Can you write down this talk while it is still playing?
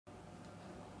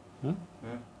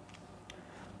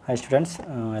Hi students,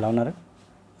 ఎలా ఉన్నారు?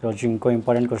 ఈరోజు ఇంకో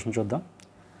ఇంపార్టెంట్ క్వశ్చన్ చూద్దాం.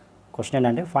 క్వశ్చన్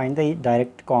ఏంటంటే find the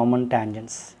direct common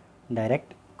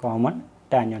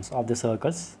tangents of the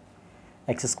circles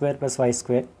x² + y²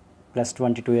 +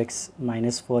 22x -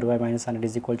 4y -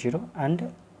 100 = 0 and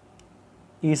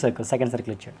ఈ సర్కిల్ సెకండ్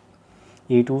సర్కిల్ ఇచ్చాడు.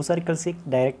 ఈ two సర్కిల్స్కి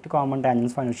direct common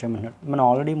tangents find చేయమన్నాడు. మనం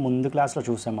ఆల్రెడీ ముందు క్లాస్లో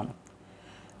చూసాం. మనం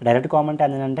డైరెక్ట్ కామన్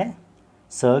టాంజెంట్ అంటే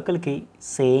సర్కిల్కి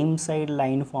సేమ్ సైడ్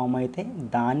లైన్ ఫామ్ అయితే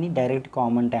దాన్ని డైరెక్ట్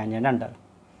కామన్ టాంజెంట్ అంటారు.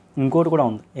 ఇంకోటి కూడా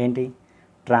ఉంది, ఏంటి?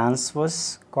 ట్రాన్స్వర్స్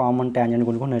కామన్ టాంజెంట్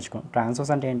గురించి కూడా నేర్చుకోండి.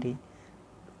 ట్రాన్స్వర్స్ అంటే ఏంటి?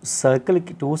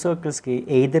 సర్కిల్కి టూ సర్కిల్స్కి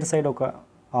ఎయిదర్ సైడ్ ఒక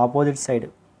ఆపోజిట్ సైడ్,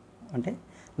 అంటే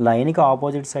లైన్కి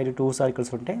ఆపోజిట్ సైడ్ టూ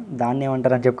సర్కిల్స్ ఉంటే దాన్ని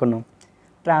ఏమంటారని చెప్పుకున్నాం,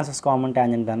 ట్రాన్స్వర్స్ కామన్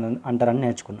టాంజెంట్ అంటారని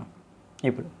నేర్చుకున్నాం.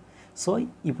 ఇప్పుడు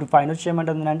ఫైండ్ అవుట్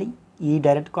చేయమంటుందండి ఈ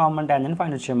direct common tangent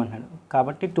find out చేయమంటున్నాడు.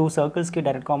 కాబట్టి టూ సర్కిల్స్కి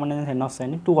డైరెక్ట్ కామన్ టాంజెంట్స్ ఎన్ని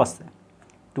వస్తాయండి? 2 వస్తాయి.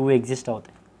 2 ఎగ్జిస్ట్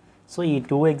అవుతాయి. సో ఈ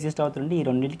 2 ఎగ్జిస్ట్ అవుతుంటే ఈ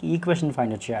రెండింటికి ఈక్వేషన్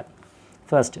ఫైండ్ అవుట్ చేయాలి.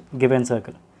 First given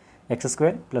circle x² +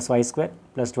 y²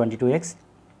 + 22x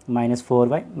 -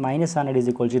 4y - 100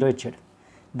 = 0 ఇచ్చాడు.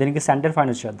 దీనికి సెంటర్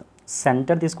ఫైండ్ అవుట్ చేద్దాం.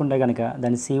 సెంటర్ తీసుకుంటే కనుక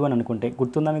దాన్ని C1 అనుకుంటే,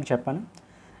 గుర్తుందా మీకు చెప్పాను,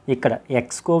 ఇక్కడ x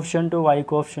కోఎఫిషియంట్ y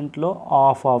కోఎఫిషియంట్లో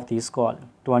ఆఫ్ తీసుకోవాలి.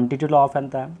 22లో ఆఫ్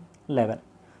ఎంత? 11.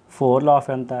 4లో ఆఫ్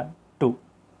ఎంత? 2.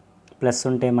 ప్లస్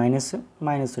ఉంటే మైనస్,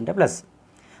 మైనస్ ఉంటే ప్లస్.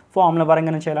 ఫార్ములా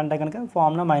పరంగా చేయాలంటే కనుక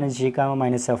ఫార్ములా -g,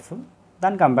 -f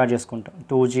దాన్ని కంపేర్ చేసుకుంటాం.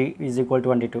 2g =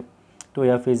 22,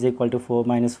 2f = 4 -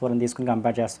 4 అని తీసుకుని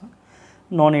కంపేర్ చేస్తాం.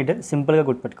 నో నీడ్, సింపుల్గా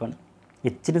గుర్తుపెట్టుకోండి.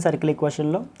 ఇచ్చిన circle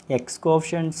ఈక్వేషన్లో x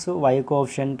coefficients y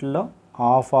కోఎఫిషియంట్లో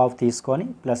of తీసుకొని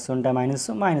ప్లస్ ఉంటే మైనస్,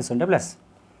 మైనస్ ఉంటే ప్లస్.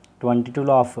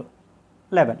 22లో ఆఫ్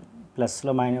 11,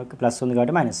 ప్లస్లో ప్లస్ ఉంది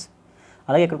కాబట్టి మైనస్.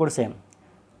 అలాగే ఇక్కడ కూడా సేమ్,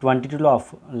 22లో ఆఫ్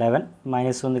 11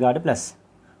 మైనస్ ఉంది కాబట్టి ప్లస్,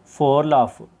 4లో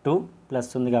ఆఫ్ 2 ప్లస్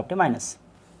ఉంది కాబట్టి minus.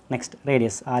 Next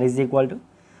radius r =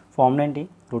 formula ఏంటి?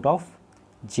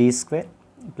 √g²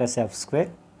 + f²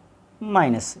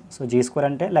 minus, so g²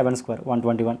 అంటే 11²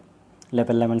 121,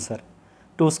 11 sir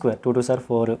 2² 2 2 sir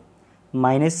 4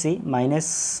 minus c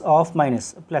minus of minus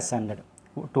plus 100,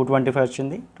 225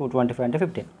 వచ్చింది. 225 అంటే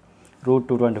 15,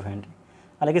 √225 అంటే.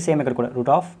 అలాగే సేమ్ ఇక్కడ కూడా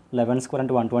 √11²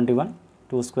 అంటే 121,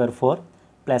 2² 4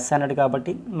 ప్లస్ 100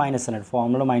 కాబట్టి మైనస్ 100,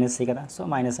 ఫార్ములా మైనస్ c కదా, సో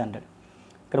మైనస్ 100.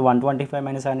 ఇక్కడ 125 -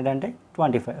 100 అంటే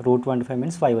 25, √25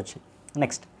 మీన్స్ 5 వచ్చింది.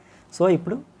 నెక్స్ట్, సో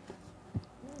ఇప్పుడు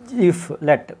if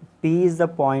let p is the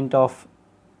point of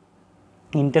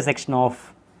intersection of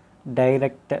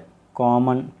direct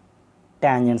common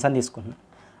tangents అని తీసుకున్నాను.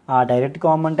 ఆ డైరెక్ట్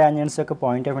కామన్ టాంజెంట్స్ యొక్క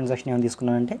పాయింట్ ఆఫ్ ఇంటర్సెక్షన్ ఏమని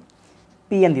తీసుకున్నానంటే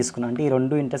p అని తీసుకున్నాను. అంటే ఈ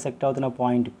రెండు ఇంటర్సెక్ట్ అవుతున్న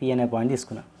పాయింట్ p అనే పాయింట్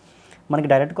తీసుకున్నాను. మనకి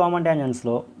డైరెక్ట్ కామన్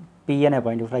టాంజెంట్స్లో p అనే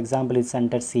పాయింట్, ఫర్ ఎగ్జాంపుల్ ఇది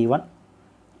సెంటర్ C1,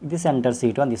 ఇది సెంటర్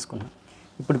C2 అని తీసుకున్నాను.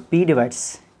 ఇప్పుడు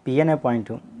p అనే point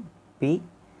p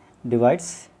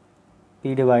divides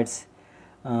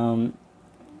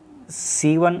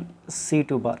C1 C2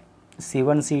 bar,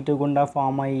 C1 C2 గుండా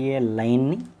ఫామ్ అయ్యే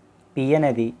లైన్ని p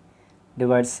అనేది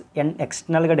డివైడ్స్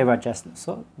ఎక్స్టర్నల్గా డివైడ్ చేస్తుంది.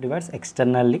 So divides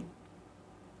externally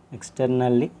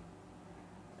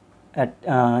at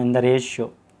in the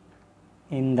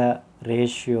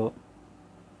ratio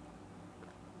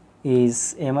is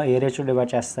A ratio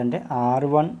divide చేస్తుందంటే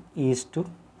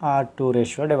R1:R2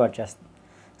 రేషియో డివైడ్ చేస్తుంది.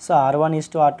 సో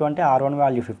R1:R2 అంటే R1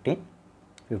 వాల్యూ 15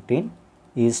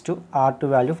 R2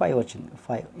 వాల్యూ 5 వచ్చింది,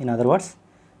 5. In other words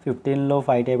 15లో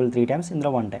 5 table 3 times, ఇందులో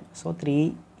 1 టైం, సో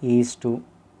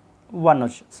 3:1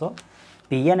 వచ్చి. సో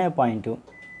p అనే point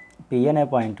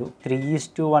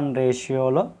 3:1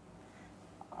 రేషియోలో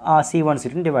ఆ C1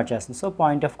 C2ని డివైడ్ చేస్తుంది. So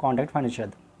point of contact find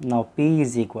చేద్దాం. నా p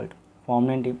 =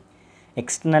 ఫార్ములా ఏంటి?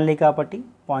 ఎక్స్టర్నల్లీ కాబట్టి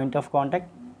పాయింట్ ఆఫ్ కాంటాక్ట్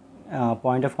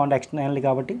ఎక్స్టర్నల్లీ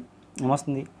కాబట్టి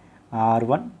ఏమొస్తుంది?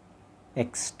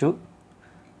 R1x2 -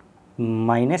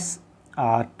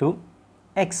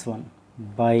 R2x1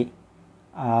 by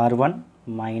R1 -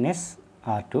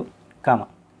 R2,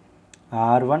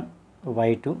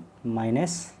 R1y2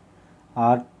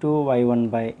 - R2y1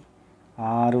 by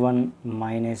R1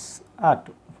 - R2.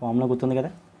 Formula గుర్తుంది కదా.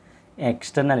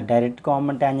 ఎక్స్టర్నల్ డైరెక్ట్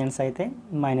కామన్ టాంజెంట్స్ అయితే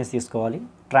మైనస్ తీసుకోవాలి,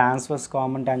 ట్రాన్స్వర్స్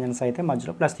కామన్ టాంజెంట్స్ అయితే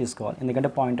మధ్యలో ప్లస్ తీసుకోవాలి. ఎందుకంటే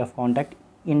పాయింట్ ఆఫ్ కాంటాక్ట్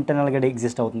ఇంటర్నల్గా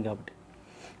ఎగ్జిస్ట్ అవుతుంది కాబట్టి,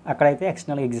 అక్కడైతే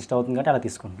ఎక్స్టర్నల్గా ఎగ్జిస్ట్ అవుతుంది కాబట్టి అలా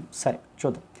తీసుకుంటాం. సరే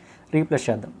చూద్దాం, రీప్లేస్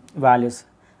చేద్దాం వాల్యూస్.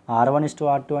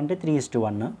 R1:R2 అంటే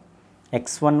 3:1,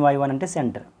 x1y1 అంటే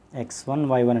సెంటర్,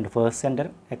 x1y1 అంటే ఫస్ట్ సెంటర్,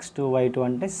 x2y2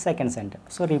 అంటే సెకండ్ సెంటర్.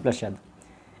 సో రీప్లేస్ చేద్దాం.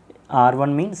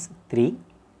 R1 మీన్స్ 3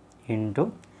 ఇంటూ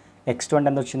x2 అంటే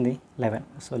ఎంత వచ్చింది? 11.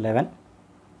 సో 11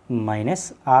 మైనస్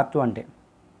R2 అంటే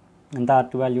ఎంత?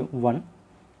 R2 value 1,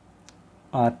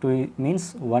 R2 means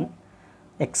 1,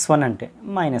 x1 అంటే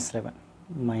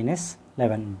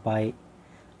 -11 by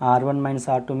R1 -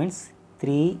 R2 means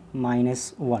 3 minus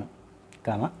 1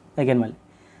 comma again మళ్ళీ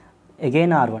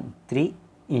again r1 3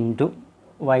 into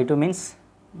y2 means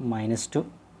minus 2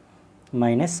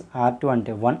 minus r2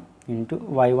 అంటే 1 into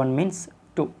y1 means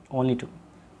 2 only 2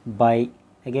 by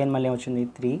again మళ్ళీ వచ్చింది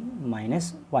 3 minus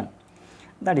 1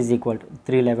 that is equal to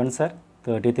 3 11s are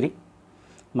 33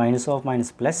 minus of minus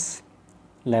plus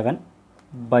 11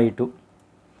 by 2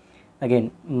 again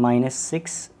minus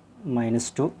 6 minus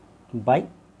 2 by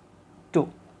 2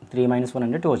 3 minus 1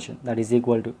 అంటే 2 వచ్చింది that is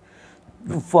equal to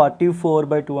 44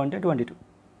 by 2 అంటే 22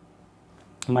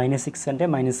 minus 6 అంటే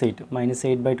minus 8 minus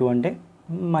 8 by 2 అంటే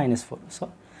minus 4 so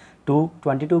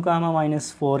 22 comma minus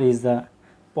 4 is the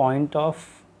point of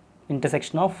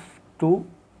intersection of two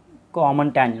common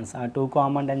tangents ఆ two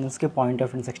common tangents కి point of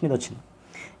intersection ఇది వచ్చింది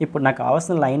ఇప్పుడు నాకు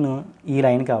కావాల్సిన లైన్ ఈ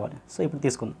లైన్ కావాలి సో ఇప్పుడు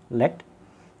తీసుకుందాం లెట్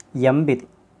ఎంబిది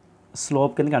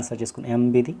స్లోప్ కింద కన్సిడర్ చేసుకుందాం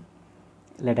ఎంబిది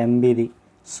let ఎంబిది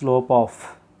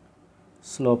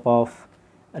slope of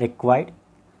required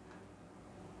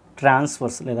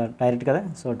transverse లేదా డైరెక్ట్ కదా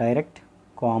సో డైరెక్ట్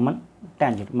కామన్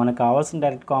ట్యాంజెంట్ మనకు కావాల్సిన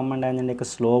డైరెక్ట్ కామన్ ట్యాంజెంట్ యొక్క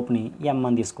స్లోప్ని ఎం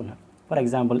అని తీసుకున్నాను ఫర్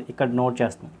ఎగ్జాంపుల్ ఇక్కడ నోట్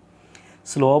చేస్తున్నాను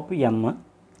స్లోప్ ఎం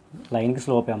లైన్కి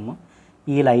స్లోప్ ఎం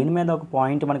ఈ లైన్ మీద ఒక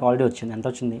పాయింట్ మనకు ఆల్రెడీ వచ్చింది ఎంత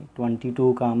వచ్చింది 22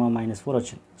 కామా మైనస్ 4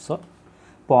 వచ్చింది సో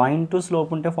పాయింట్ టు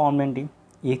స్లోప్ ఉంటే ఫార్మ్ ఏంటి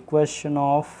equation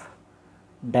of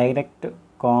direct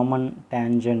common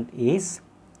tangent is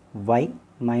y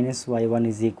minus y1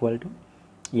 is equal to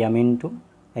m into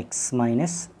x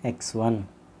minus x1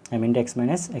 m into x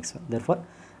minus x1 therefore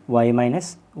y minus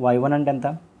y1 అంటే ఎంత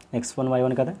x1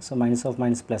 y1 కదా so minus of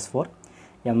minus plus 4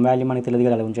 m value మనకి తెలియదు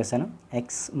కదా అలా ఉంచేసాను x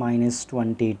minus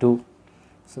 22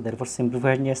 so therefore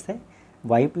simplification చేస్తే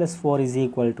y plus 4 is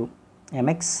equal to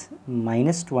mx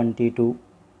minus 22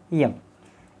 m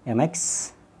mx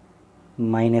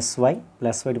minus y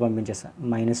plus y పంపించేసా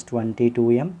minus 22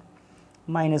 m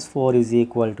minus 4 is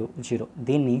equal to 0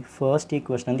 దీన్ని first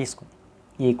equation అని తీసుకుందాం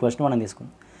ఈ equation మనం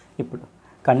తీసుకుందాం ఇప్పుడు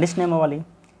కండిషన్ ఏమవ్వాలి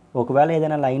ఒకవేళ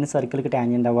ఏదైనా లైన్ సర్కిల్కి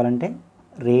ట్యాంజెంట్ అవ్వాలంటే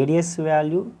radius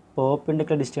value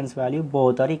perpendicular distance value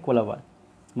both are equal అవ్వాలి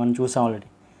మనం చూసాం ఆల్రెడీ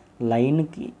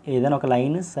లైన్కి ఏదైనా ఒక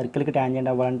లైన్ సర్కిల్కి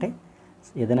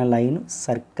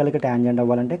ట్యాంజెంట్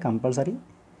అవ్వాలంటే కంపల్సరీ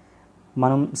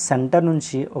మనం సెంటర్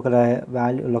నుంచి ఒక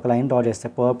లైన్ డ్రా చేస్తే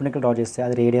పర్పెండిక్యులర్ డ్రా చేస్తే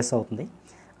అది రేడియస్ అవుతుంది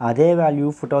అదే value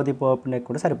foot of the perpendicular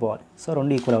కూడా సరిపోవాలి సో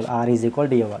రెండు ఈక్వల్ అవ్వాలి ఆర్ ఈజ్ ఈక్వల్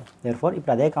డి అవ్వాలి దేర్ఫోర్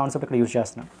ఇప్పుడు అదే కాన్సెప్ట్ ఇక్కడ యూజ్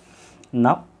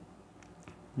చేస్తున్నాం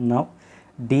now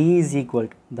D is equal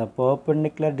to the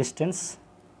perpendicular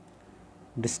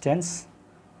distance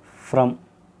from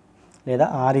లేదా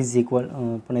ఆర్ ఈజ్ ఈక్వల్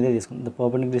ఇప్పుడు ఇదే తీసుకుందాం the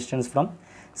perpendicular distance from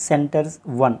centre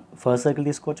 1 first circle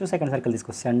తీసుకోవచ్చు సెకండ్ సర్కిల్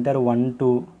తీసుకోవచ్చు centre 1 to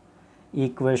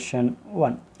equation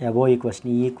 1 above equation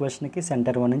ఈ ఈక్వేషన్కి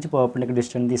సెంటర్ 1 నుంచి పర్పెండిక్యులర్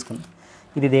డిస్టెన్స్ తీసుకుందాం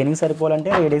ఇది దేనికి సరిపోవాలంటే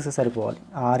రేడియస్కి సరిపోవాలి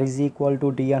are is equal to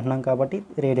D అంటున్నాం కాబట్టి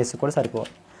రేడియస్కి కూడా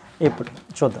సరిపోవాలి ఇప్పుడు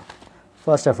చూద్దాం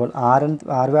first of all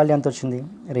are value ఎంత వచ్చింది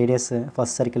radius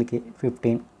first సర్కిల్కి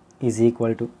 15 is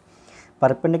equal to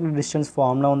perpendicular distance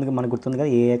formula ఉంది మనకు గుర్తుంది కదా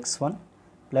ax1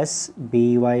 plus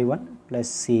by1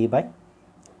 plus c by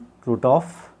root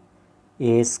of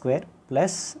a square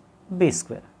plus b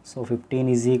square so 15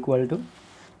 is equal to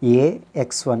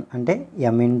ax1 అంటే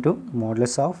m into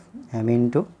modulus of m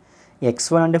into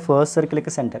x1 అంటే first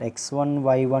సర్కిల్కి centre x1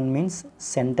 y1 means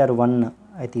centre 1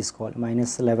 అది తీసుకోవాలి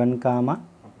minus 11 comma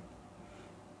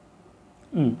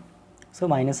so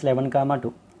minus 11 comma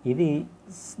 2 ఇది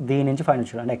దీని నుంచి find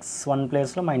చూడండి అంటే x1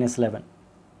 ప్లేస్లో minus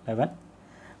 11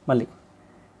 మళ్ళీ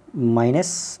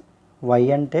మైనస్ y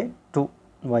అంటే 2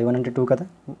 y1 అంటే 2 కదా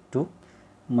 2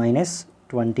 minus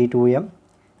 22m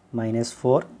minus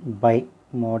 4 by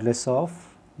modulus of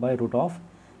by root of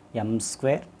m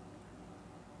square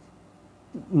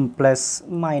plus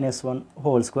minus 1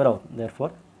 whole square out.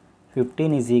 Therefore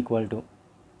 15 is equal to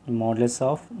modulus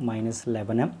of minus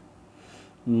 11m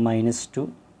minus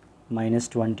 2 minus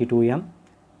 22m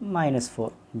minus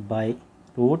 4 by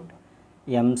root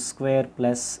m square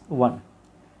plus 1.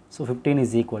 So 15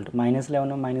 is equal to minus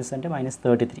 11 minus ante minus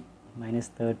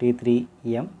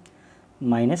 33m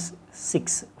minus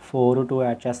 6 4 2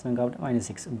 add చేస్తున్నాం కాబట్టి minus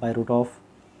 6 by root of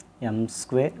m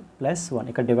square plus 1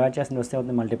 ఇక్కడ divide చేస్తే వస్తే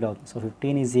అవుతుంది multiply అవుతుంది so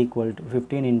 15 is equal to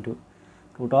 15 into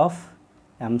root of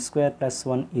m square plus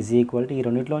 1 is equal to ఈ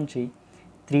రెండిట్లోంచి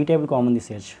 3 table common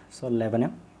తీసేయచ్చు so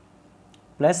 11m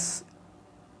plus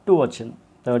 2 వచ్చింది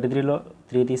 33లో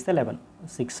 3 తీస్తే 11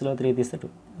 6లో 3 తీస్తే 2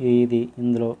 ఇది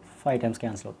ఇందులో 5 టైమ్స్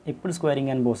క్యాన్సిల్ అవుతుంది ఇప్పుడు స్క్వేరింగ్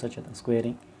అండ్ బోత్ సైడ్స్ చేద్దాం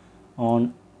squaring on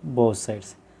both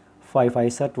sides 5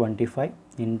 5s are 25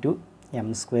 into m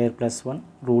square plus 1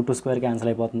 root 2 square cancel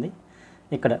అయిపోతుంది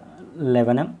ఇక్కడ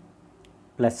 11m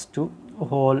ప్లస్ 2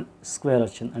 హోల్ స్క్వేర్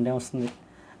వచ్చింది అంటే వస్తుంది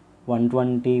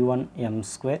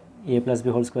 121m² a plus B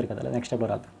whole square కదా, నెక్స్ట్ స్టెప్లో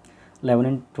రాద్దాం.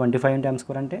 25 into m²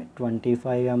 అంటే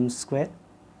 25m²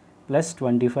 plus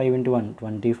 25 into 1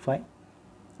 25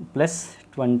 plus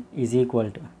 20 is equal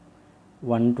to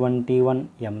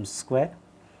 121m²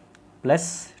 plus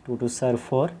 2 2s are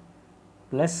 4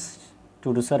 plus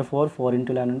 2 2s are 4 4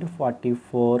 into 11 అంటే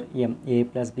 44m a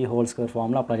plus B whole square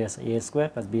formula apply చేస్తాం. a²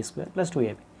 plus b² plus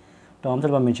 2ab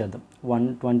టర్మ్స్లో పంపించేద్దాం.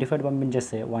 125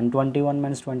 పంపించేస్తే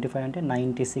 121 - 25 అంటే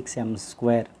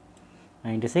 96m²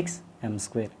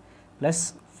 96m² plus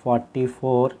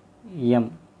 44m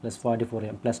plus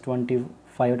 44m plus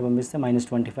 25 పంపిస్తే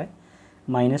 -25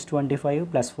 -25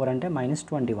 plus 4 అంటే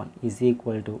 -21 is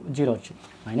equal to 0 వచ్చింది.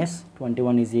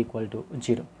 -21 is equal to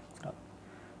 0.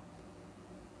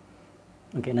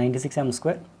 Okay,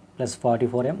 96m² plus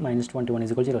 44m -21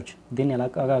 is equal 0 వచ్చింది. దీన్ని ఎలా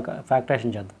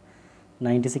factorisation చేద్దాం.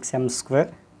 96m²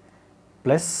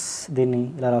 plus దీన్ని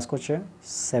ఇలా రాసుకోవచ్చు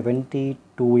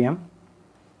 72m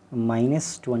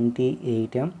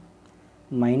 -28m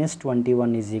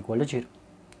 -21 is equal to 0.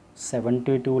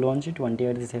 72లోంచి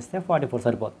 28 తీసేస్తే 44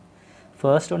 సరిపోతుంది.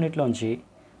 ఫస్ట్ రెండిట్లోంచి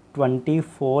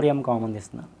 24m కామన్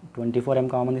తీస్తున్నా. 24m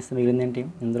కామన్ తీస్తే మిగిలింది ఏంటి,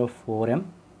 ఇందులో 4m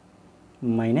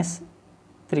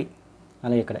 -3.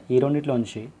 అలాగే ఇక్కడ ఈ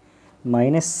రెండిట్లోంచి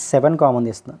 -7 కామన్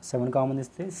తీస్తున్నా. 7 కామన్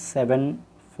తీస్తే 7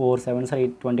 4 7 సార్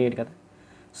 28 కదా.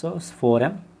 So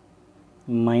 4m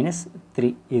 -3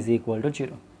 is equal to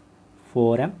 0.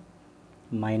 4m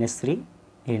 -3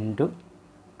 into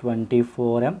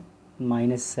 24m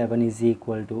 -7 is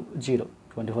equal to 0.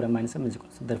 24m -7 is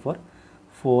equal. Therefore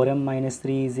 4m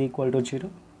 -3 is equal to 0.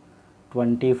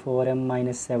 24m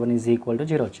 -7 is equal to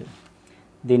 0 వచ్చింది.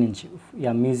 దీని నుంచి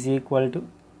m ఈజ్ ఈక్వల్ టు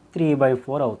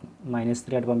 3/4 అవుతుంది.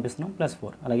 -3 అటు పంపిస్తున్నాం ప్లస్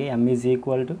 4. అలాగే m ఈజ్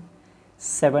ఈక్వల్ టు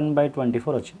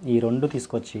 7/24 వచ్చింది. ఈ రెండు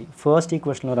తీసుకొచ్చి ఫస్ట్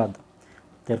ఈక్వేషన్లో రాద్దాం.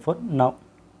 Therefore now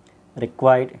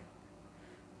required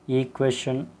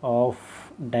equation of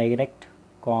direct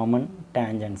common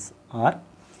tangents are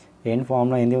ఏం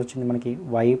ఫార్ములా ఏంది వచ్చింది మనకి,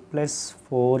 y +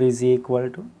 4 is equal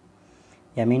to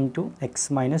m into x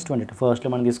 - 22. ఫస్ట్లో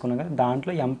మనం తీసుకున్నాం కదా,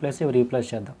 దాంట్లో m ప్లస్ రీప్లేస్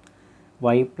చేద్దాం.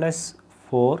 y +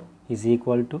 4 is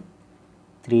equal to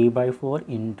 3/4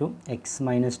 into x -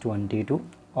 22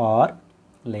 are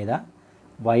లేదా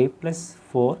y +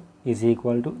 4 is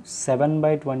equal to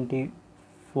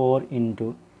 7/24 into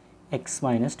x -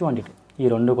 22. ఈ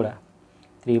రెండు కూడా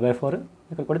 3/4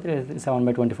 ఇక్కడ కూడా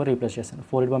 7/24 రీప్లేస్ చేస్తాను.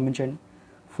 4 ఇటు పంపించండి.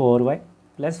 4y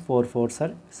plus 4 4s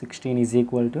are 16 is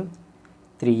equal to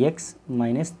 3x -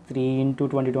 3 into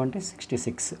 22 అంటే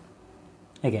 66.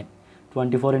 Again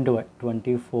 24 into y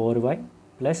 24y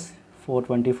plus 4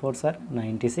 24s are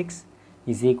 96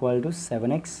 is equal to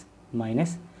 7x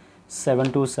minus 7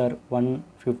 2s are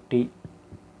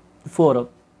 154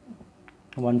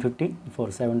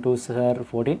 7 2s are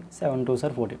 14 7 2s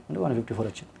are 14 అంటే 154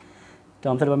 వచ్చింది.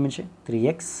 టర్మ్స్ పంపించి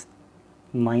 3x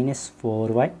మైనస్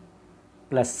 4y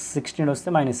ప్లస్ 16 వస్తే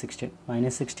 -16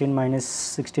 -16 -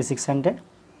 66 అంటే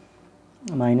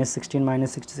 -16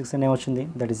 - 66 అనే వచ్చింది.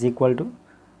 That is equal to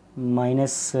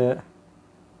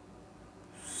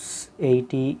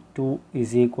 -82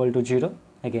 is equal to 0.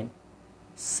 Again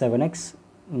 7x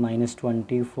 -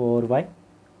 24y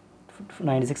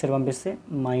 96 అని పంపిస్తే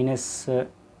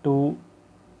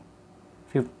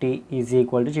 -250 is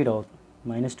equal to 0 అవుతుంది.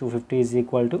 -250 is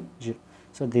equal to 0.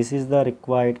 So this is the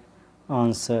required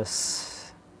answers.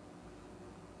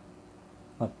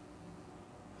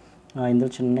 ఇందులో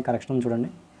చిన్న కరెక్షన్ చూడండి.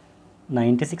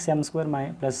 96m²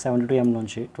 ప్లస్ 72m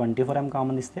నుంచి 24m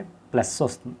కామన్ ఇస్తే ప్లస్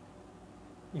వస్తుంది.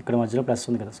 ఇక్కడ మధ్యలో ప్లస్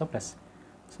ఉంది కదా, సో ప్లస్.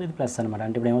 సో ఇది ప్లస్ అనమాట.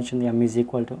 అంటే ఇప్పుడు ఏమొచ్చింది, m is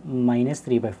equal to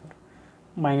 -3/4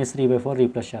 -3/4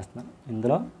 replace చేస్తున్నాను.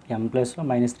 ఇందులో m ప్లస్లో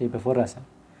 -3/4 రాశాను.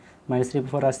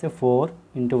 -3/4 రాస్తే 4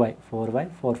 into y 4y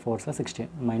 4 4s are 16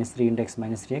 -3 into x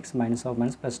 -3x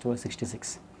plus 2 66.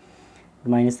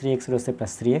 -3x వస్తే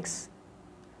plus 3x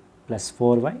plus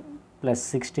 4y plus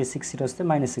 66 ఇటు వస్తే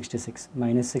 -66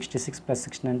 -66 ప్లస్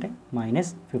 16 అంటే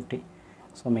 -50.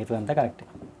 సో మిగతాదంతా కరెక్ట్.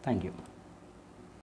 Thank you.